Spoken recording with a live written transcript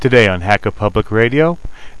Today on Hacker Public Radio,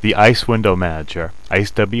 the ICE Window Manager,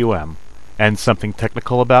 Icewm, and something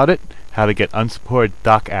technical about it, how to get unsupported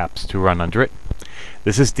dock apps to run under it.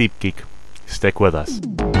 This is Deep Geek. Stick with us.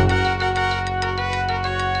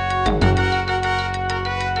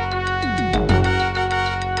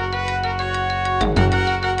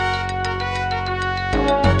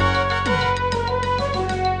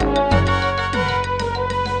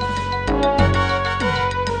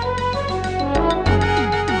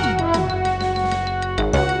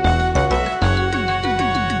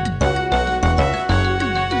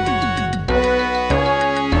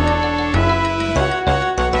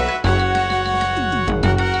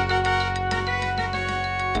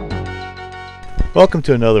 Welcome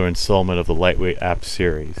to another installment of the Lightweight App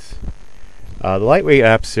Series. The Lightweight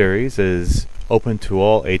App Series is open to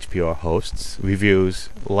all HPR hosts, reviews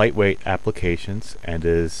lightweight applications, and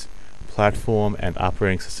is platform and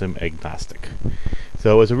operating system agnostic.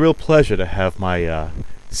 So it was a real pleasure to have my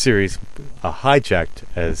series hijacked,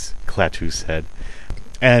 as Klaatu said.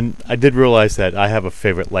 And I did realize that I have a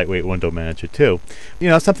favorite lightweight window manager too. You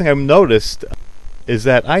know, something I've noticed is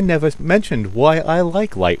that I never mentioned why I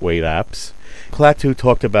like lightweight apps. Klaatu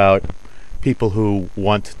talked about people who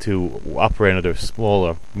want to operate under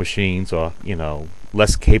smaller machines or,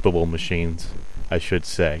 less capable machines, I should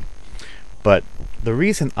say. But the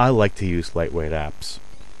reason I like to use lightweight apps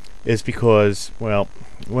is because, well,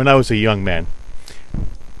 when I was a young man,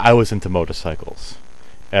 I was into motorcycles.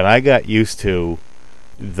 And I got used to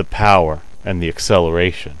the power and the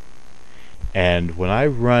acceleration. And when I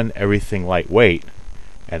run everything lightweight,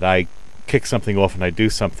 and I kick something off and I do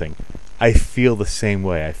something, I feel the same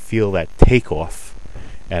way. I feel that takeoff,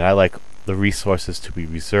 and I like the resources to be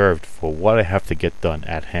reserved for what I have to get done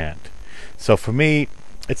at hand. So for me,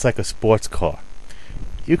 it's like a sports car.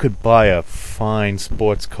 You could buy a fine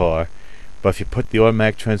sports car, but if you put the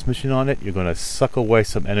automatic transmission on it, you're going to suck away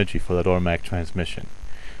some energy for that automatic transmission.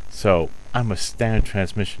 So I'm a standard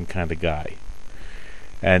transmission kind of guy.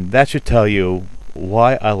 And that should tell you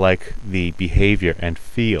why I like the behavior and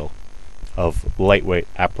feel of lightweight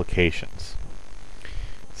applications.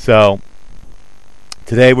 So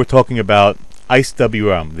today we're talking about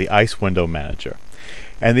Icewm, the ICE Window Manager.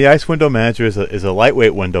 And the ICE Window Manager is a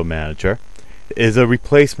lightweight window manager. It is a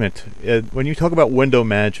replacement. When you talk about window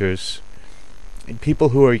managers, people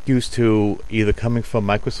who are used to either coming from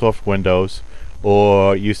Microsoft Windows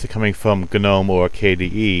or used to coming from GNOME or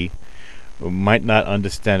KDE might not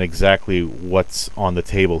understand exactly what's on the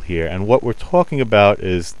table here. And what we're talking about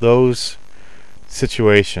is those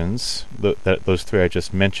situations, those three I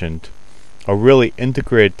just mentioned, are really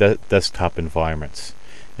integrated desktop environments.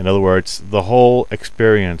 In other words, the whole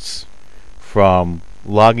experience from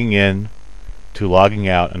logging in to logging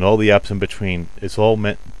out and all the apps in between is all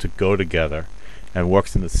meant to go together and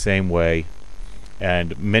works in the same way.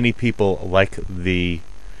 And many people like the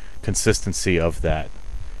consistency of that.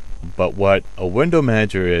 But what a window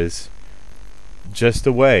manager is just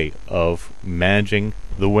a way of managing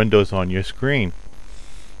the windows on your screen.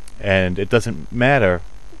 And it doesn't matter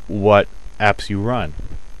what apps you run.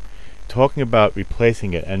 Talking about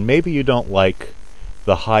replacing it, and maybe you don't like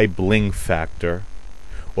the high bling factor,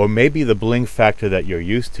 or maybe the bling factor that you're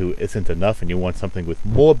used to isn't enough and you want something with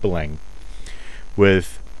more bling.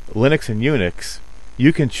 With Linux and Unix,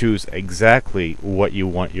 you can choose exactly what you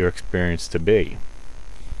want your experience to be.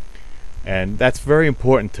 And that's very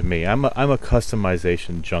important to me. I'm a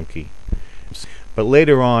customization junkie. But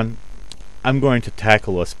later on, I'm going to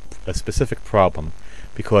tackle a specific problem,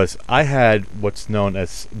 because I had what's known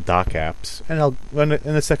as dock apps, and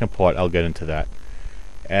in the second part I'll get into that.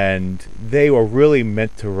 And they were really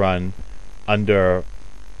meant to run under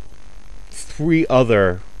three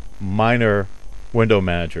other minor window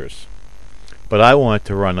managers. But I wanted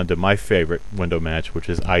to run under my favorite window manager, which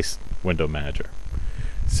is ICE Window Manager.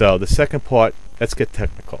 So the second part, let's get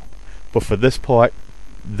technical. But for this part,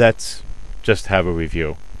 let's just have a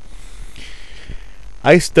review.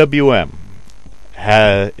 Icewm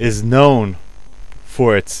is known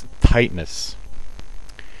for its tightness,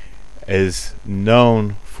 is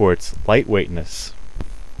known for its lightweightness,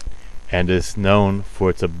 and is known for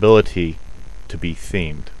its ability to be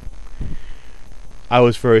themed. I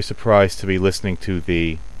was very surprised to be listening to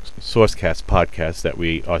the Sourcecast podcast that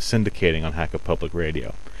we are syndicating on Hacker Public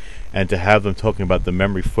Radio, and to have them talking about the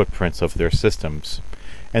memory footprints of their systems.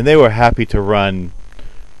 And they were happy to run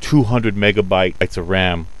 200 megabytes of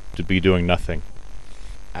RAM to be doing nothing.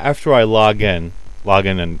 After I log in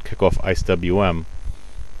and kick off Icewm,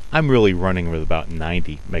 I'm really running with about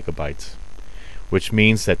 90 megabytes, which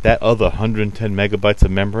means that other 110 megabytes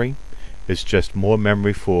of memory is just more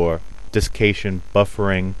memory for desiccation,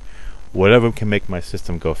 buffering, whatever can make my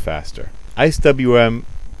system go faster. Icewm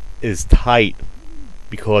is tight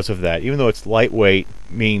because of that. Even though it's lightweight,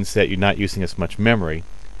 means that you're not using as much memory,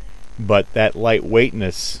 but that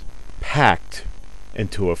lightweightness packed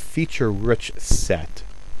into a feature-rich set.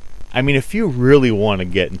 I mean, if you really want to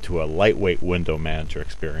get into a lightweight window manager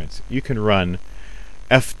experience, you can run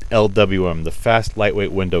FLWM, the Fast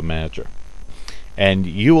Lightweight Window Manager, and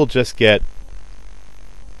you will just get,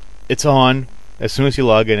 it's on as soon as you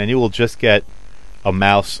log in, and you will just get a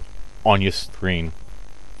mouse on your screen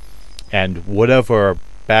and whatever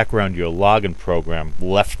background your login program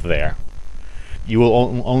left there. You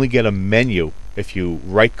will only get a menu if you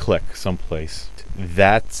right click someplace.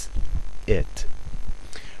 That's it.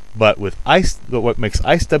 But with what makes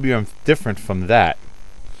Icewm different from that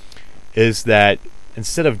is that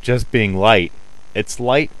instead of just being light, it's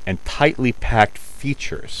light and tightly packed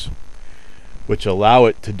features which allow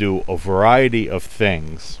it to do a variety of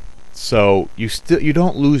things. So you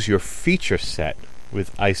don't lose your feature set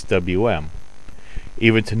with Icewm.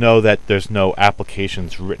 Even to know that there's no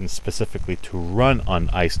applications written specifically to run on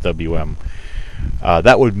Icewm,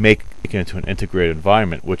 that would make it into an integrated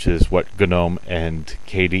environment, which is what GNOME and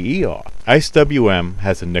KDE are. Icewm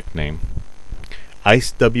has a nickname.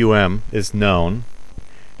 Icewm is known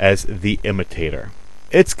as the imitator.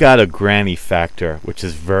 It's got a granny factor, which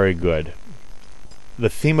is very good. The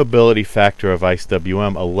themability factor of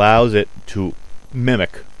Icewm allows it to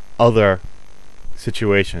mimic other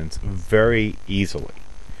situations very easily.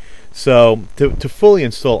 So to fully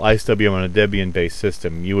install Icewm on a Debian-based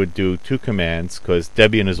system, you would do two commands, because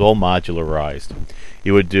Debian is all modularized.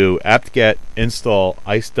 You would do apt-get install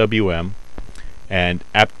Icewm and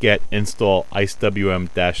apt-get install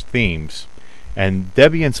Icewm-themes. And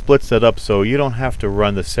Debian splits that up so you don't have to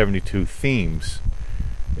run the 72 themes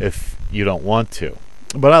if you don't want to.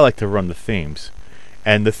 But I like to run the themes.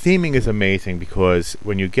 And the theming is amazing because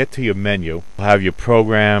when you get to your menu, you'll have your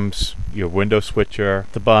programs, your window switcher.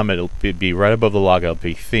 At the bottom, it'll be right above the log, it'll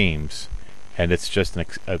be themes. And it's just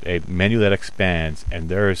a menu that expands, and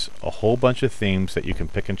there's a whole bunch of themes that you can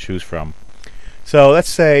pick and choose from. So let's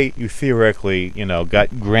say you theoretically,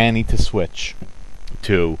 got Granny to switch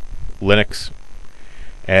to Linux,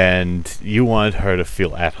 and you wanted her to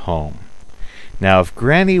feel at home. Now, if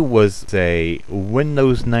Granny was a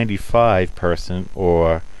Windows 95 person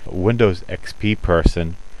or Windows XP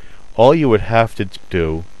person, all you would have to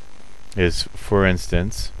do is, for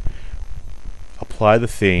instance, apply the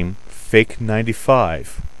theme Fake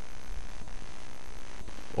 95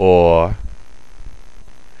 or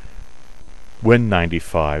Win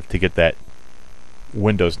 95 to get that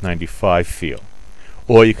Windows 95 feel.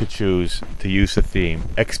 Or you could choose to use the theme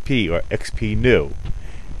XP or XP New,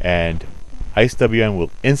 and Icewm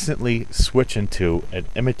will instantly switch into an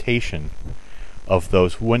imitation of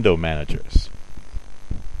those window managers.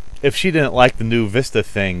 If she didn't like the new Vista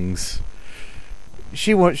things,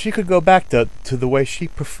 she could go back to the way she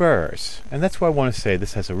prefers. And that's why I want to say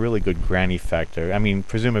this has a really good granny factor. I mean,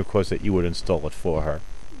 presumably, of course, that you would install it for her.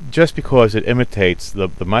 Just because it imitates the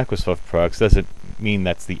Microsoft products doesn't mean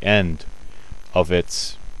that's the end of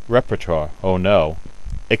its repertoire. Oh no.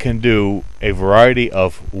 It can do a variety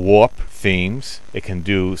of warp themes. It can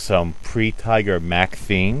do some pre-Tiger Mac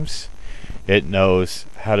themes. It knows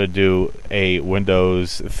how to do a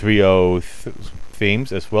Windows 3.0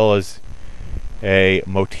 themes as well as a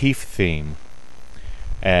motif theme.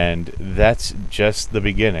 And that's just the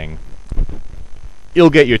beginning. You'll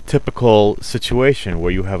get your typical situation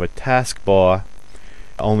where you have a taskbar,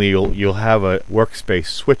 only you'll have a workspace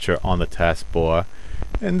switcher on the taskbar.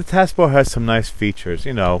 And the taskbar has some nice features,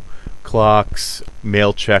 clocks,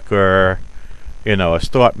 mail checker, a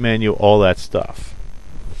start menu, all that stuff.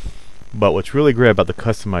 But what's really great about the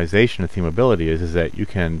customization and themability is that you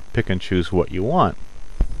can pick and choose what you want.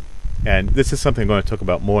 And this is something I'm going to talk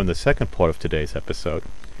about more in the second part of today's episode,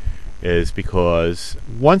 is because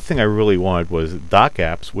one thing I really wanted was dock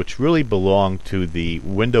apps, which really belong to the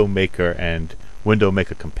Window Maker and Window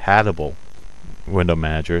Maker compatible window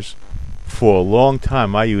managers. For a long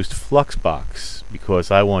time, I used Fluxbox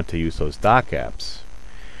because I wanted to use those dock apps.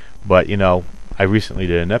 But, I recently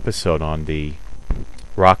did an episode on the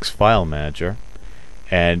ROX File Manager,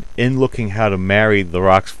 and in looking how to marry the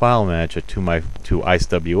ROX File Manager to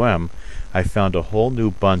Icewm, I found a whole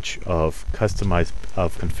new bunch of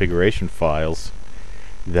configuration files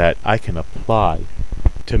that I can apply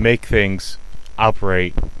to make things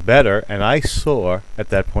operate better. And I saw at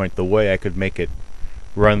that point the way I could make it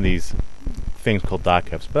run these things called dock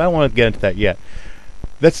apps, but I don't want to get into that yet.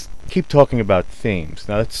 Let's keep talking about themes.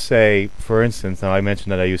 Now let's say, for instance, now I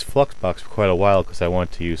mentioned that I used Fluxbox for quite a while because I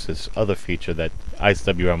wanted to use this other feature that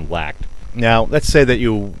Icewm lacked. Now let's say that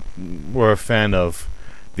you were a fan of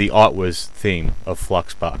the ArtWiz theme of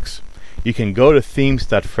Fluxbox. You can go to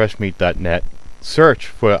themes.freshmeat.net, search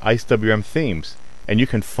for Icewm themes, and you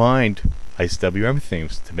can find Icewm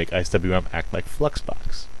themes to make Icewm act like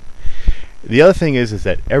Fluxbox. The other thing is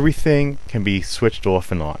that everything can be switched off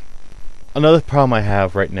and on. Another problem I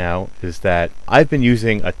have right now is that I've been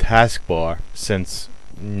using a taskbar since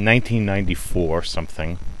 1994 or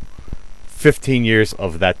something. 15 years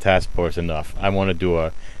of that taskbar is enough. I want to do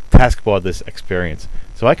a taskbar this experience.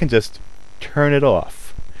 So I can just turn it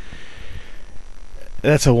off.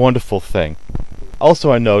 That's a wonderful thing.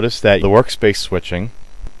 Also, I noticed that the workspace switching,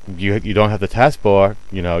 you don't have the taskbar,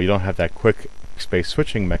 you don't have that quick space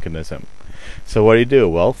switching mechanism. So what do?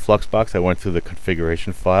 Well, Fluxbox, I went through the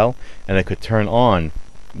configuration file, and I could turn on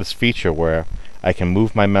this feature where I can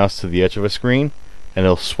move my mouse to the edge of a screen, and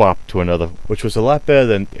it'll swap to another, which was a lot better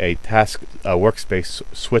than a workspace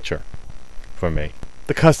switcher for me.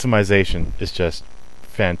 The customization is just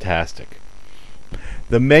fantastic.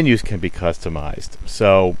 The menus can be customized.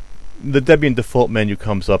 So the Debian default menu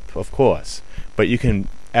comes up, of course, but you can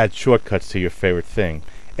add shortcuts to your favorite thing.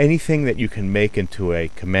 Anything that you can make into a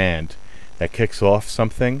command that kicks off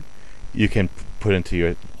something, you can put into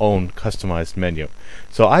your own customized menu.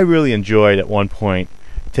 So I really enjoyed at one point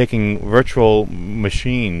taking virtual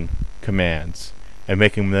machine commands and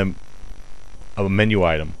making them a menu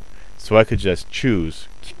item. So I could just choose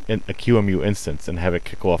a QEMU instance and have it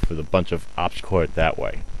kick off with a bunch of opcode that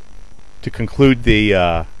way. To conclude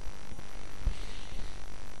the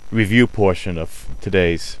review portion of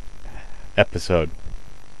today's episode,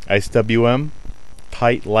 Icewm,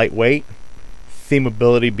 tight, lightweight,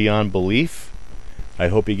 themability beyond belief. I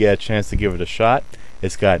hope you get a chance to give it a shot.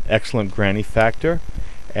 It's got excellent granny factor,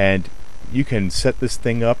 and you can set this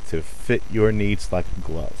thing up to fit your needs like a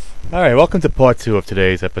glove. Alright, welcome to part 2 of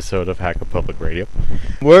today's episode of Hacker Public Radio.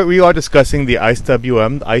 We are discussing the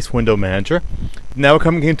Icewm, the Ice Window Manager. Now we're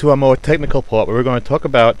coming into a more technical part where we're going to talk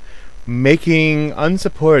about making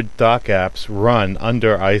unsupported dock apps run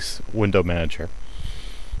under Ice Window Manager.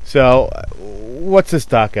 So, what's this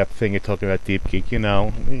dock app thing you're talking about, Deep Geek? We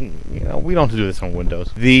don't do this on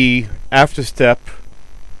Windows. The AfterStep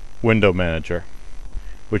Window Manager,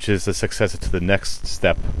 which is the successor to the next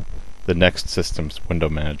step, the next system's window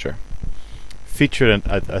manager, featured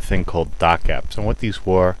a thing called dock apps. And what these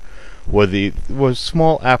were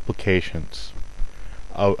small applications,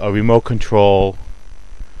 a remote control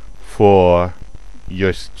for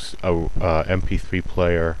your MP3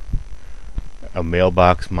 player, a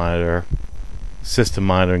mailbox monitor, system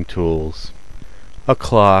monitoring tools, a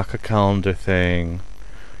clock, a calendar thing,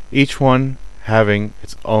 each one having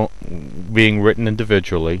its own, being written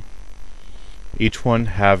individually, each one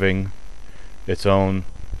having its own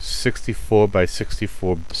 64 by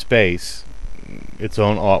 64 space, its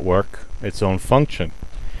own artwork, its own function.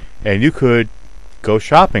 And you could go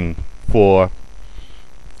shopping for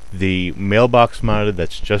the mailbox monitor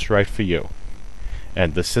that's just right for you,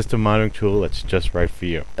 and the system monitoring tool that's just right for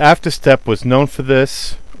you. AfterStep was known for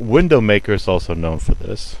this. Window Maker is also known for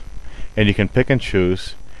this. And you can pick and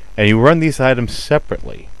choose, and you run these items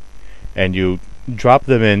separately, and you drop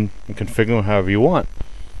them in and configure them however you want.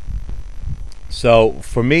 So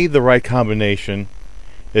for me, the right combination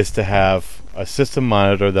is to have a system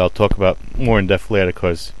monitor that I'll talk about more in depth later,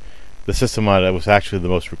 because the system monitor was actually the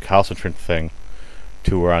most recalcitrant thing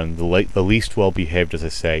to run, the least well behaved, as I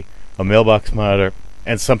say, a mailbox monitor,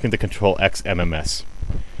 and something to control XMMS.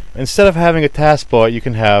 Instead of having a taskbar, you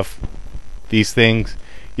can have these things.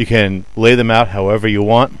 You can lay them out however you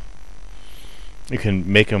want. You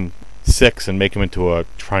can make them 6 and make them into a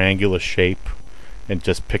triangular shape and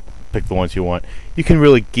just pick the ones you want. You can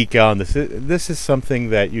really geek out on this. This is something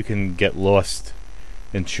that you can get lost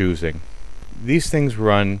in choosing. These things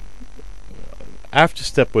run.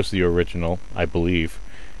 AfterStep was the original, I believe,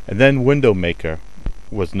 and then Window Maker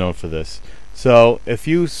was known for this. So if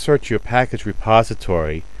you search your package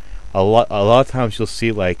repository, a lot of times you'll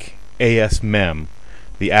see like ASMem,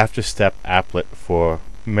 the AfterStep applet for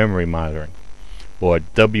memory monitoring, or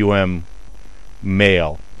WM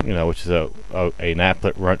Mail, which is an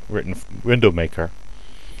applet written Window Maker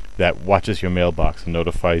that watches your mailbox and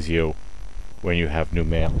notifies you when you have new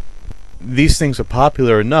mail. These things are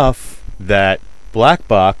popular enough that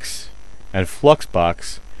Blackbox and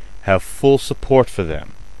Fluxbox have full support for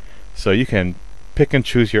them. So you can pick and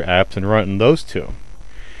choose your apps and run in those two.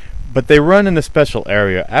 But they run in a special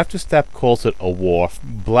area. AfterStep calls it a wharf.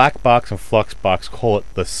 Blackbox and Fluxbox call it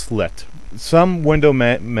the slit. some window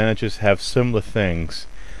managers have similar things.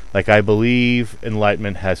 Like I believe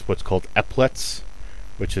Enlightenment has what's called eplets,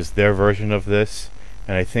 which is their version of this,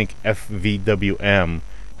 and I think FVWM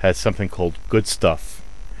has something called Good Stuff,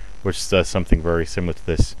 which does something very similar to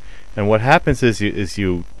this. And what happens is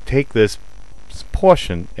you take this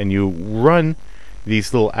portion and you run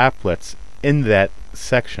these little applets in that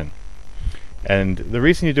section. And the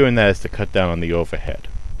reason you're doing that is to cut down on the overhead.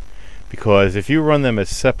 Because if you run them as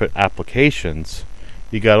separate applications,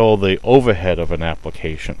 you got all the overhead of an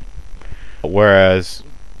application. Whereas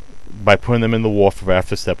by putting them in the wharf of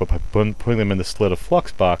afterstep or by putting them in the slit of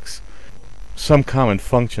Fluxbox, some common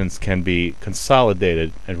functions can be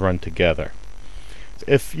consolidated and run together.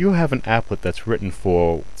 If you have an applet that's written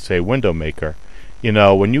for, say, Window Maker,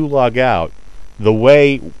 when you log out, the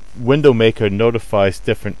way Window Maker notifies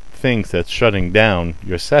different things that's shutting down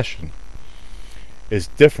your session is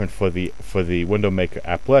different for the Window Maker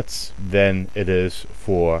applets than it is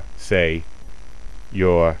for, say,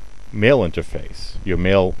 your mail interface, your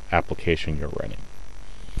mail application you're running.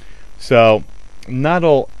 So not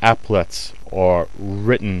all applets are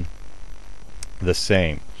written the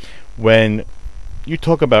same. When you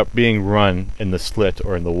talk about being run in the slit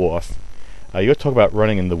or in the wharf, you're talking about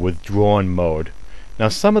running in the withdrawn mode. Now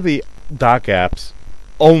some of the dock apps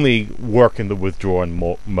only work in the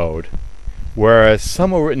withdrawn mode, whereas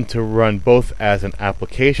some are written to run both as an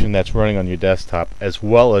application that's running on your desktop as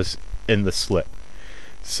well as in the slit.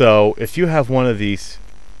 So if you have one of these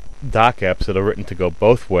dock apps that are written to go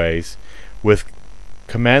both ways, with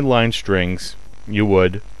command line strings, you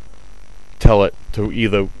would tell it to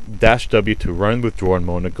either -W to run withdrawn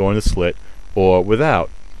mode and go in the slit, or without.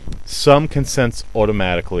 Some can sense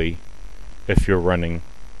automatically if you're running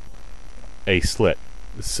a slit.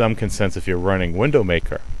 Some can sense if you're running Window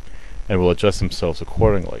Maker and will adjust themselves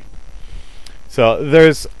accordingly. So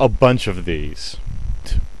there's a bunch of these.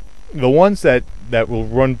 The ones that will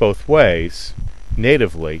run both ways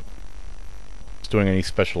natively, doing any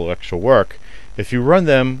special extra work, if you run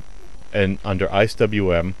them under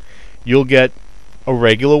Icewm, you'll get a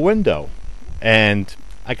regular window. And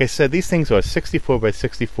like I said, these things are 64 by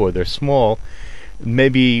 64. They're small,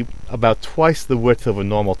 maybe about twice the width of a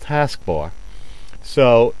normal taskbar.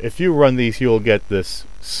 So if you run these, you'll get this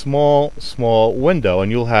small window,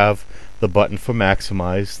 and you'll have the button for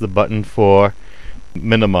maximize, the button for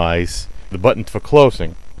minimize, the button for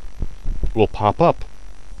closing will pop up.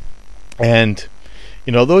 And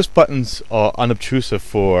those buttons are unobtrusive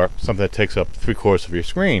for something that takes up 3/4 of your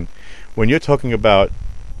screen. When you're talking about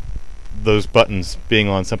those buttons being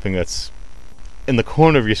on something that's in the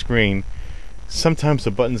corner of your screen, sometimes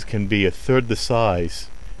the buttons can be 1/3 the size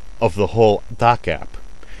of the whole dock app.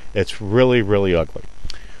 It's really, really ugly.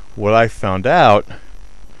 What I found out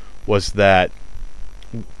was that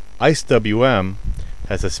Icewm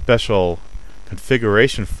has a special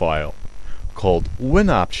configuration file called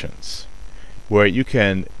WinOptions, where you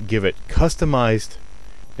can give it customized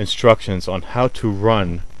instructions on how to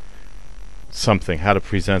run something, how to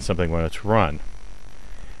present something when it's run.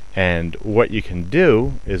 And what you can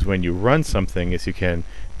do is, when you run something, is you can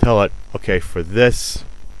tell it, okay, for this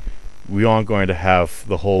we aren't going to have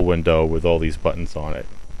the whole window with all these buttons on it.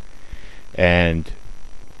 And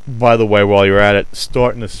by the way, while you're at it,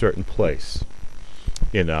 start in a certain place.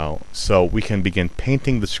 So we can begin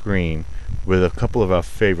painting the screen with a couple of our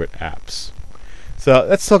favorite apps. So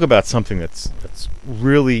let's talk about something that's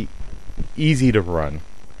really easy to run,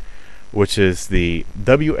 which is the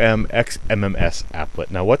WMXMMS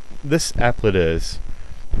applet. Now what this applet is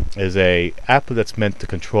a applet that's meant to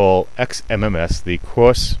control XMMS, the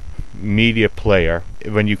cross media player.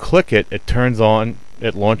 When you click it, it turns on,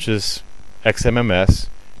 it launches XMMS,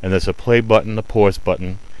 and there's a play button, a pause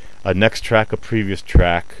button, a next track, a previous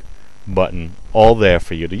track button, all there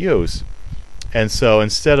for you to use. And so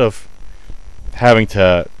instead of having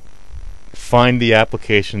to find the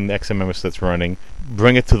application, the XMMS that's running,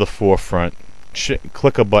 bring it to the forefront,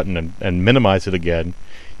 click a button and minimize it again,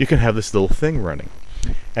 you can have this little thing running.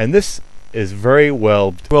 And this is very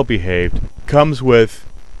well behaved. Comes with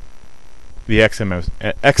the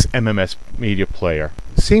XMMS media player.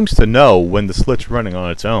 Seems to know when the slit's running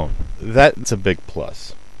on its own. That's a big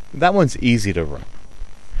plus. That one's easy to run.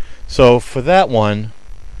 So for that one,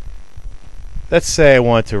 let's say I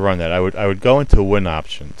wanted to run that. I would go into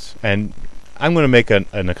WinOptions, and I'm going to make an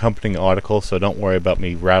accompanying article, so don't worry about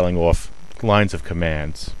me rattling off lines of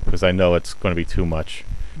commands, because I know it's going to be too much.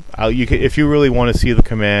 If you really want to see the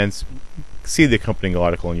commands, see the accompanying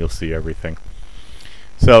article and you'll see everything.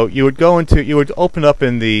 So you would open up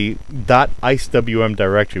in the .icewm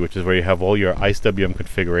directory, which is where you have all your Icewm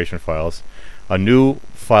configuration files, a new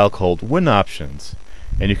file called WinOptions,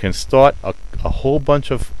 and you can start a whole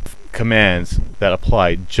bunch of commands that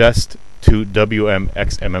apply just to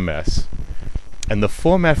WMXMMS. And the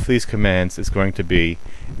format for these commands is going to be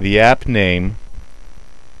the app name,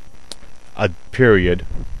 a period,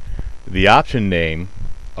 the option name,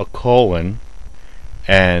 a colon,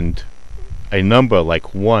 and a number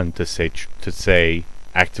like 1 to say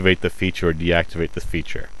activate the feature or deactivate the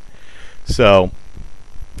feature. So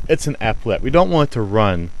it's an applet. We don't want it to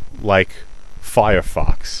run like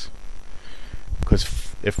Firefox, because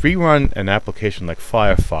if we run an application like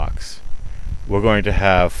Firefox, we're going to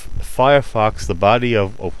have Firefox, the body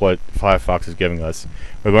of what Firefox is giving us.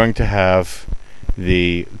 We're going to have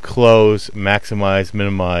the close, maximize,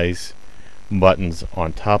 minimize buttons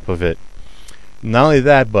on top of it. Not only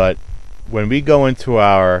that, but when we go into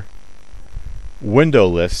our window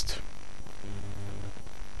list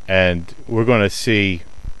and we're going to see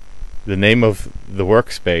the name of the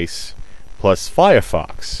workspace plus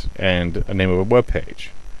Firefox and a name of a web page,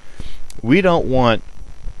 we don't want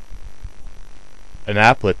an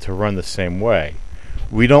applet to run the same way.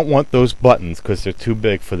 We don't want those buttons because they're too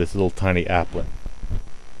big for this little tiny applet.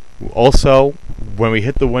 Also, when we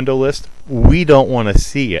hit the window list, we don't want to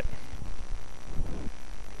see it.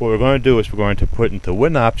 What we're going to do is we're going to put into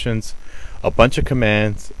WinOptions a bunch of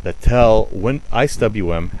commands that tell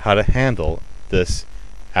Icewm how to handle this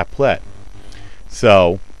applet.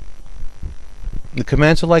 So the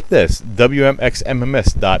commands are like this: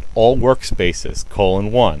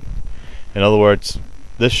 wmxmms.allworkspaces:1. In other words,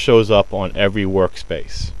 this shows up on every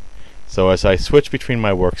workspace. So as I switch between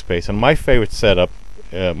my workspace, and my favorite setup,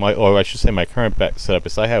 or I should say my current setup,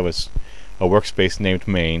 is I have a workspace named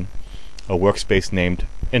main, a workspace named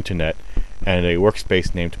internet, and a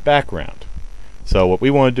workspace named background. So what we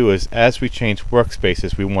want to do is, as we change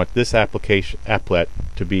workspaces, we want this applet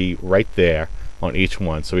to be right there on each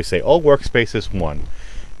one. So we say all workspaces 1.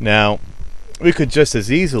 Now we could just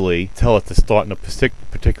as easily tell it to start in a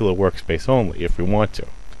particular workspace only if we want to.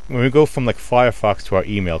 When we go from like Firefox to our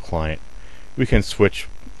email client, we can switch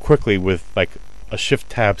quickly with like a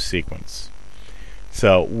shift tab sequence.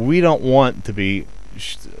 So we don't want to be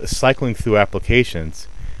cycling through applications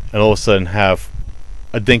and all of a sudden have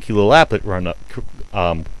a dinky little applet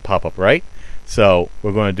pop up, right? So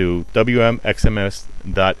we're going to do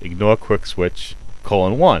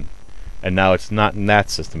wmxms.ignoreQuickSwitch:1, and now it's not in that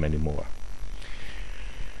system anymore.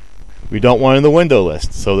 We don't want it in the window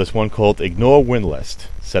list, so there's one called ignore win list.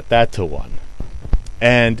 Set that to 1.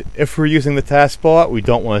 And if we're using the taskbar, we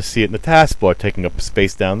don't want to see it in the taskbar taking up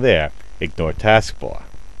space down there. Ignore taskbar.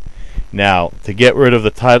 Now, to get rid of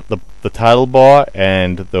the title bar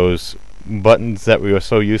and those buttons that we were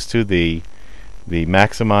so used to, the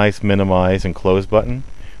maximize, minimize, and close button,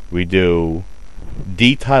 we do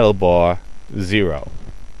dtitle bar 0,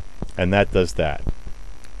 and that does that.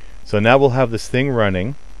 So now we'll have this thing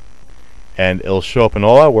running, and it'll show up in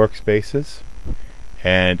all our workspaces,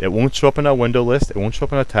 and it won't show up in our window list, it won't show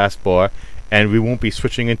up in our taskbar, and we won't be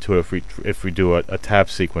switching into it if we do a tab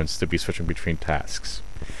sequence to be switching between tasks.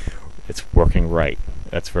 It's working right.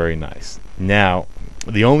 That's very nice. Now,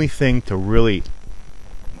 the only thing to really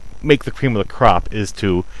make the cream of the crop is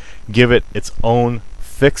to give it its own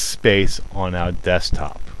fixed space on our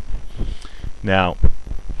desktop. Now,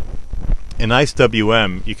 in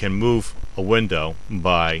Icewm, you can move a window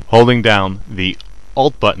by holding down the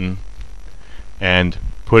Alt button and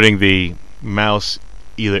putting the mouse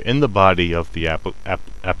either in the body of the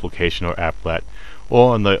application or applet,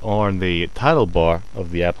 or on the title bar of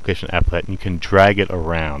the application applet, and you can drag it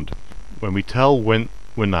around. When we tell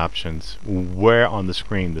WinOptions where on the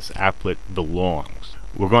screen this applet belongs,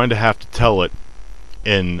 we're going to have to tell it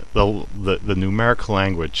in the numeric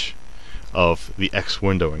language of the X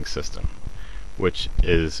windowing system, which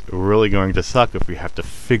is really going to suck if we have to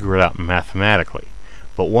figure it out mathematically.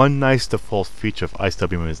 But one nice default feature of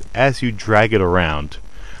Icewm is, as you drag it around,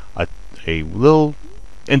 a little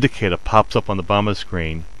indicator pops up on the bottom of the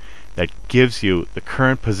screen that gives you the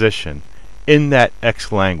current position in that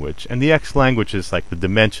X language. And the X language is like the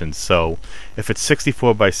dimensions. So if it's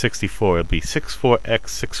 64 by 64, it'll be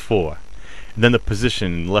 64x64. And then the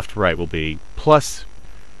position left right will be plus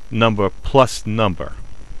number.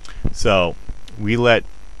 So we let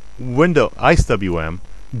Icewm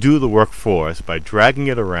do the work for us by dragging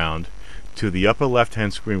it around to the upper left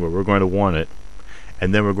hand screen where we're going to want it,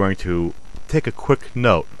 and then we're going to take a quick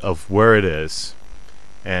note of where it is.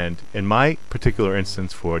 And in my particular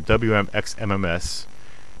instance for WMXMMS,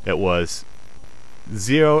 it was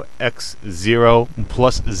 0x0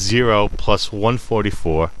 plus 0 plus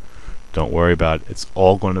 144. Don't worry about it. It's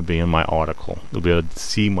all going to be in my article. You'll be able to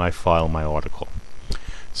see my file, my article.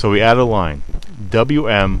 So we add a line,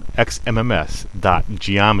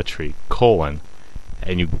 wmxmms.geometry,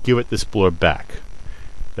 and you give it this blurb back.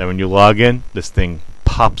 Then when you log in, this thing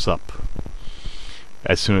pops up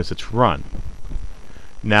as soon as it's run.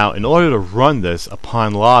 Now, in order to run this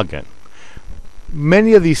upon login,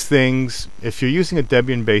 many of these things, if you're using a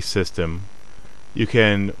Debian-based system, you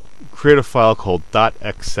can create a file called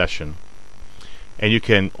 .xsession, and you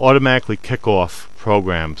can automatically kick off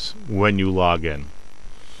programs when you log in.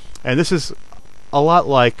 And this is a lot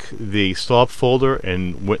like the startup folder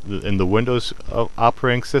in the Windows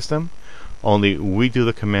operating system, only we do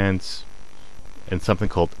the commands in something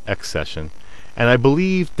called xsession. And I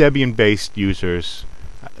believe Debian-based users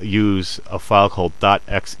use a file called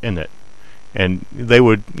 .xinit, and they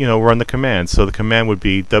would, run the command. So the command would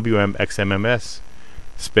be wmxmms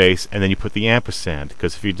space, and then you put the ampersand,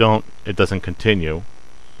 because if you don't, it doesn't continue.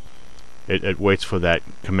 It waits for that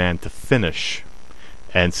command to finish,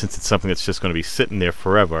 and since it's something that's just going to be sitting there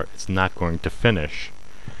forever, it's not going to finish.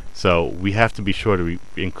 So we have to be sure to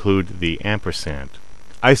include the ampersand.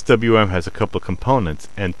 Icewm has a couple of components,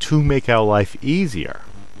 and to make our life easier,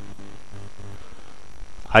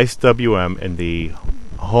 Icewm in the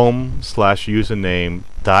home/username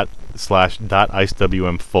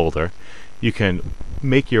 /.icewm folder, you can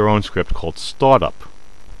make your own script called startup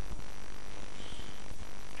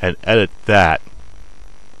and edit that,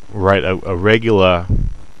 write a regular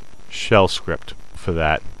shell script for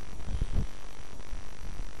that,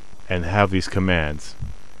 and have these commands.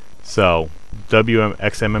 So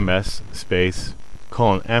wmxmms space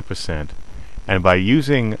ampersand, and by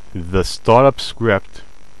using the startup script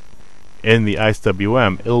in the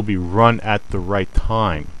Icewm, it'll be run at the right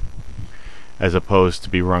time as opposed to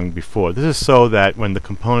be run before. This is so that when the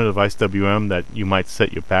component of Icewm that you might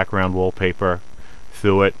set your background wallpaper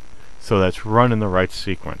through it, so that's run in the right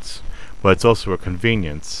sequence. But it's also a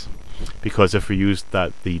convenience, because if we use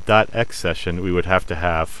the .xsession, we would have to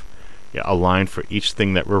have a line for each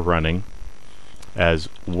thing that we're running, as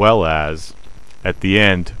well as at the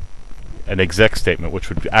end an exec statement, which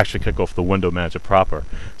would actually kick off the window manager proper.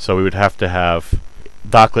 So we would have to have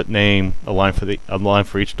docklet name, a line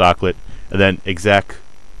for each docklet, and then exec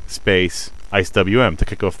space Icewm to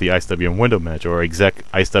kick off the Icewm window manager, or exec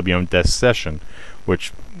Icewm session,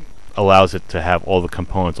 which allows it to have all the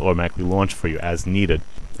components automatically launched for you as needed.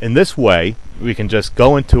 In this way, we can just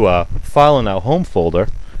go into a file in our home folder.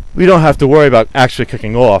 We don't have to worry about actually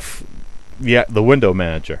kicking off the window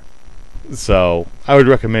manager. So I would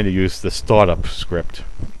recommend you use the startup script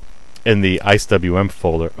in the Icewm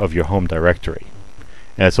folder of your home directory.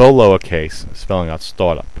 And it's all lowercase, spelling out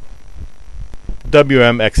startup.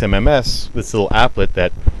 wmxmms, this little applet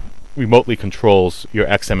that remotely controls your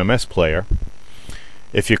XMMS player,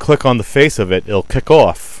 if you click on the face of it, it'll kick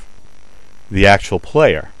off the actual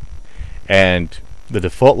player. And the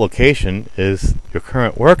default location is your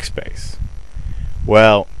current workspace.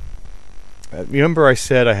 Well, remember I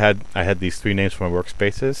said I had these three names for my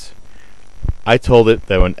workspaces? I told it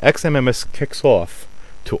that when XMMS kicks off,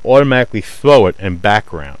 to automatically throw it in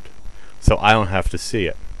background, so I don't have to see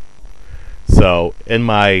it. So in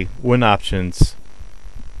my WinOptions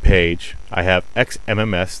page, I have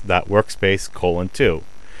xmms.workspace:2.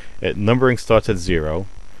 Numbering starts at 0.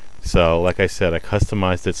 So like I said, I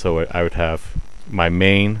customized it so I would have my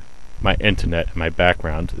main, my internet, and my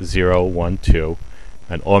background 0, 1, 2,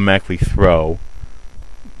 and automatically throw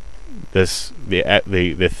this the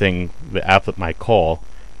applet might call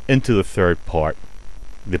into the third part,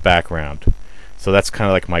 the background. So that's kind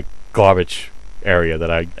of like my garbage area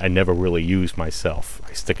that I never really use myself.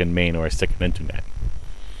 I stick in main or I stick in internet.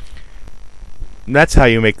 And that's how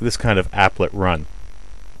you make this kind of applet run.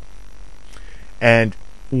 And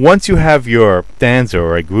once you have your stanza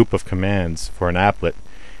or a group of commands for an applet,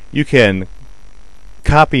 you can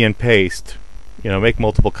copy and paste, make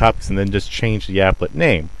multiple copies and then just change the applet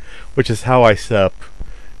name, which is how I set up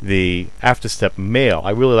the AfterStep Mail. I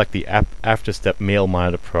really like the AfterStep Mail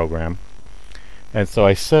Monitor program, and so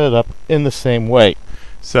I set it up in the same way.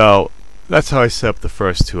 So that's how I set up the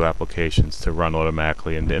first two applications to run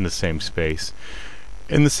automatically in the same space.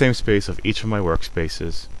 In the same space of each of my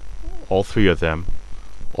workspaces, all three of them,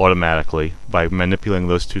 automatically by manipulating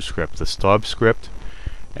those two scripts, the startup script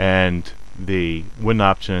and the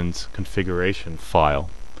WinOptions configuration file.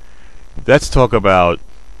 Let's talk about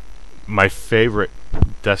my favorite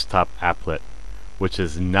desktop applet, which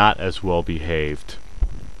is not as well behaved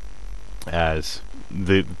as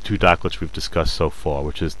the two docklets we've discussed so far,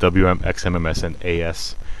 which is wmxmms and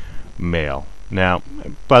AS-Mail. Now,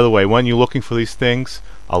 by the way, when you're looking for these things,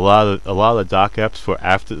 a lot of the dock apps for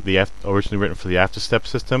originally written for the AfterStep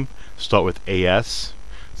system start with AS.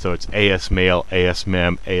 So it's ASMail,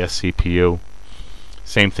 ASMem, ASCPU.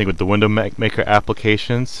 Same thing with the window maker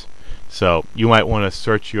applications. So you might want to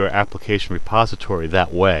search your application repository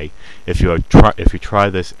that way if you try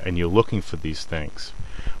this and you're looking for these things.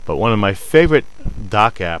 But one of my favorite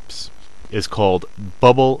dock apps is called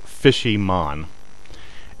Bubble Fishy Mon,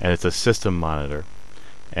 and it's a system monitor.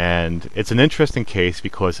 And it's an interesting case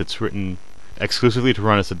because it's written exclusively to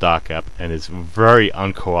run as a dock app and is very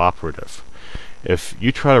uncooperative. If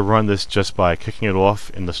you try to run this just by kicking it off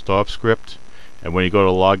in the startup script, and when you go to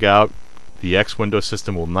log out, the X Windows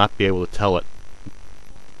system will not be able to tell it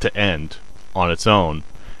to end on its own,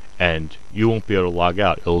 and you won't be able to log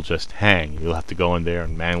out. It'll just hang. You'll have to go in there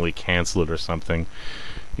and manually cancel it or something,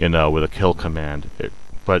 with a kill command.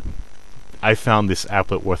 But I found this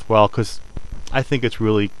applet worthwhile because I think it's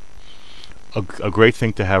really a great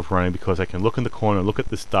thing to have running, because I can look in the corner, look at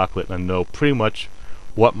this docklet, and know pretty much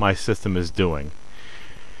what my system is doing.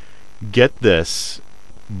 Get this,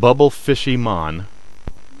 Bubble Fishy Mon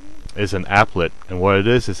is an applet, and what it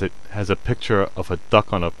is it has a picture of a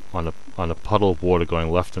duck on a puddle of water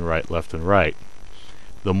going left and right, left and right.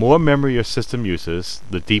 The more memory your system uses,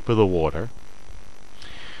 the deeper the water.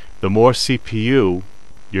 The more CPU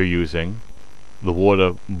you're using, the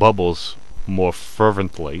water bubbles more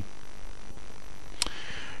fervently.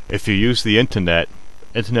 If you use the internet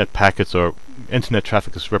packets or internet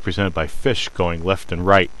traffic is represented by fish going left and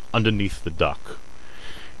right underneath the duck.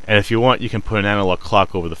 And if you want, you can put an analog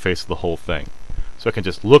clock over the face of the whole thing. So I can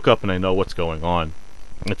just look up and I know what's going on.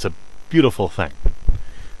 It's a beautiful thing.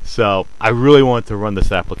 So I really want to run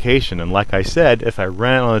this application, and like I said, if I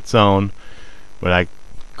ran it on its own, when I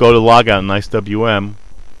go to log out in Icewm,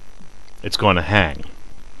 it's going to hang.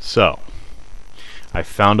 So I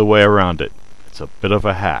found a way around it. It's a bit of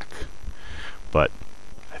a hack, but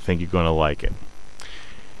I think you're going to like it.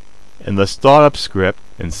 In the startup script,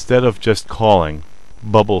 instead of just calling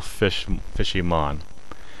Bubble Fishy Mon,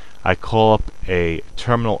 I call up a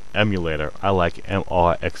terminal emulator. I like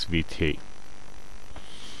MRXVT.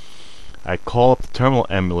 I call up the terminal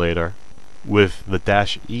emulator with the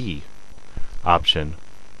 -E option,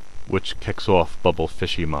 which kicks off Bubble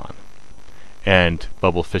Fishy Mon and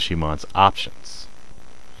Bubble Fishy Mon's options.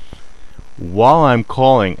 While I'm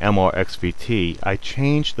calling MRXVT, I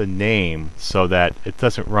change the name so that it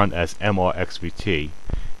doesn't run as MRXVT.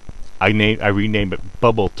 I rename it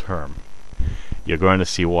Bubble Term. You're going to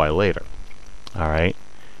see why later. Alright.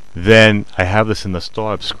 Then I have this in the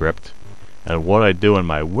startup script, and what I do in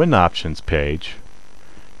my Win Options page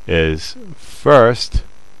is first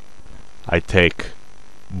I take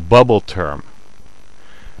Bubble Term.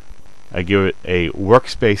 I give it a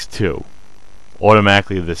workspace 2.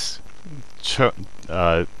 Automatically this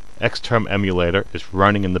Xterm emulator is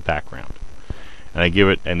running in the background. And I give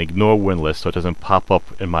it an ignore win list so it doesn't pop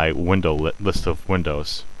up in my window list of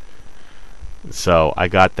windows. So I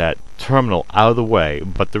got that terminal out of the way,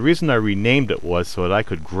 but the reason I renamed it was so that I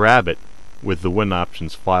could grab it with the Win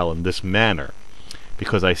Options file in this manner,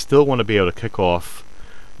 because I still want to be able to kick off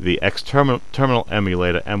the terminal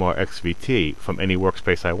emulator MRXVT from any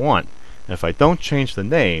workspace I want. And if I don't change the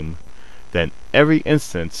name, then every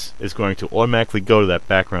instance is going to automatically go to that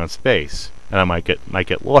background space, and I might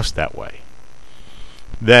get lost that way.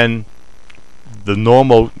 Then the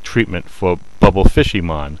normal treatment for Bubble Fishy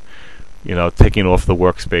Mon, taking off the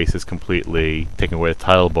workspaces completely, taking away the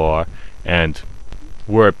title bar, and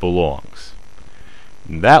where it belongs.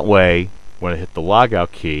 And that way, when I hit the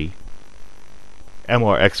logout key,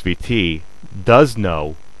 MRXVT does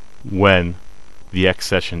know when the X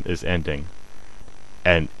session is ending,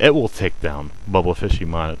 and it will take down Bubble Fishy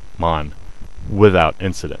Mon without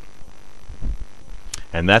incident.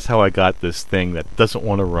 And that's how I got this thing that doesn't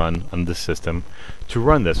want to run on this system to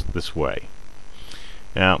run this way.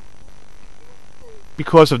 Now,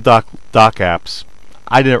 because of dock apps,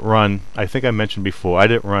 I didn't run, I think I mentioned before, I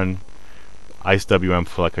didn't run Icewm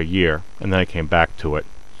for like a year, and then I came back to it.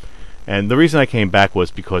 And the reason I came back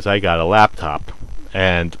was because I got a laptop,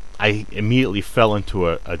 and I immediately fell into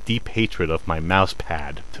a deep hatred of my mouse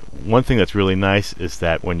pad. One thing that's really nice is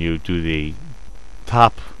that when you do the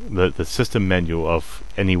the system menu of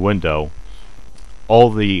any window, all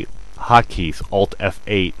the hotkeys, Alt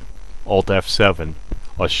F8, Alt F7,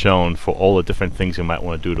 are shown for all the different things you might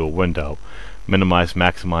want to do to a window. Minimize,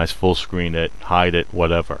 maximize, full screen it, hide it,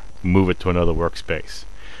 whatever. Move it to another workspace.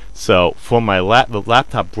 So for my the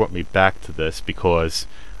laptop brought me back to this because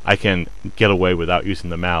I can get away without using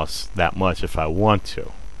the mouse that much if I want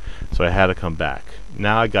to. So I had to come back.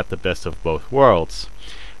 Now I got the best of both worlds.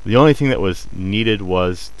 The only thing that was needed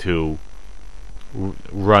was to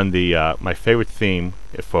run the my favorite theme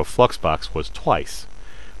for Fluxbox was Twice,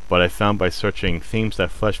 but I found by searching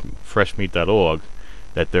themes.freshmeat.org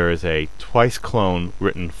that there is a twice clone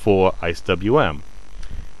written for Icewm.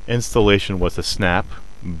 Installation was a snap.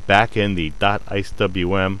 Back in the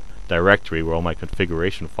 .icewm directory where all my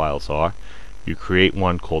configuration files are, you create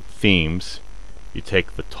one called themes. You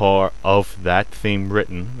take the tar of that theme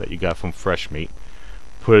written that you got from Freshmeat,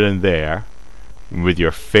 put it in there. With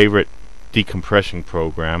your favorite decompression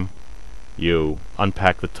program, you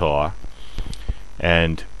unpack the tar,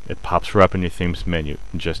 and it pops right up in your themes menu.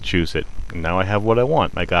 And just choose it. And now I have what I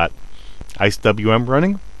want. I got Icewm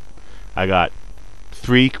running. I got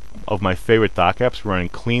 3 of my favorite dock apps running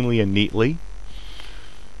cleanly and neatly.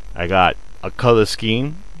 I got a color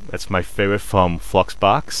scheme. That's my favorite from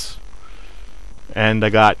Fluxbox. And I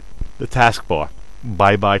got the taskbar.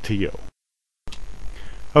 Bye-bye to you.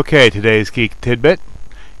 Okay, today's Geek Tidbit.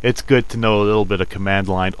 It's good to know a little bit of command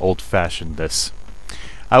line old-fashionedness.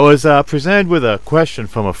 I was presented with a question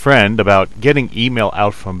from a friend about getting email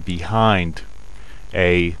out from behind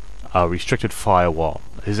a restricted firewall.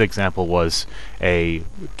 His example was a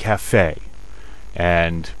cafe,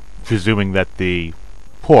 and presuming that the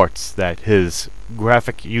ports that his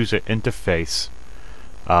graphic user interface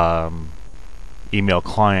email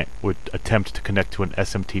client would attempt to connect to an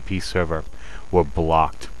SMTP server were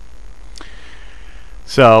blocked.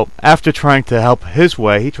 So after trying to help his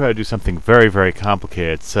way, he tried to do something very, very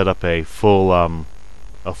complicated. Set up a full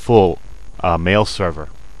mail server,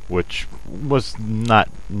 which was not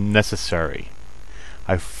necessary.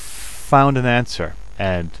 I found an answer,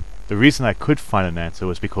 and the reason I could find an answer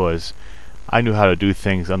was because I knew how to do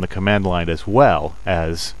things on the command line as well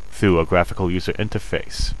as through a graphical user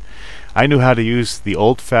interface. I knew how to use the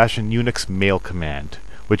old-fashioned Unix mail command,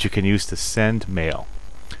 which you can use to send mail.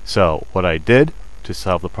 So what I did to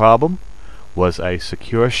solve the problem was I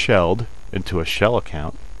secure shelled into a shell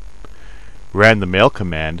account, ran the mail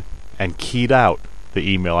command, and keyed out the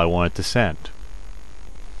email I wanted to send.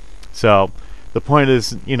 So the point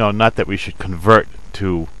is, not that we should convert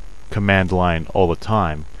to command line all the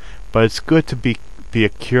time, but it's good to be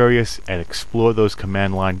curious and explore those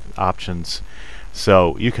command line options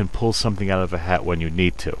so you can pull something out of a hat when you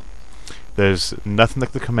need to. There's nothing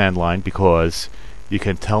like the command line because you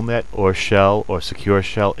can telnet or shell or secure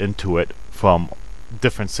shell into it from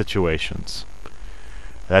different situations.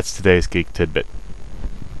 That's today's Geek Tidbit.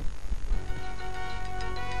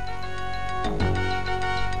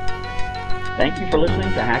 Thank you for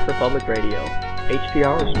listening to Hacker Public Radio.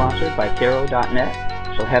 HPR is sponsored by Caro.net,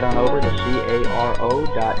 so head on over to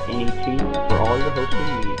caro.net for all your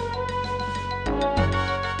hosting needs.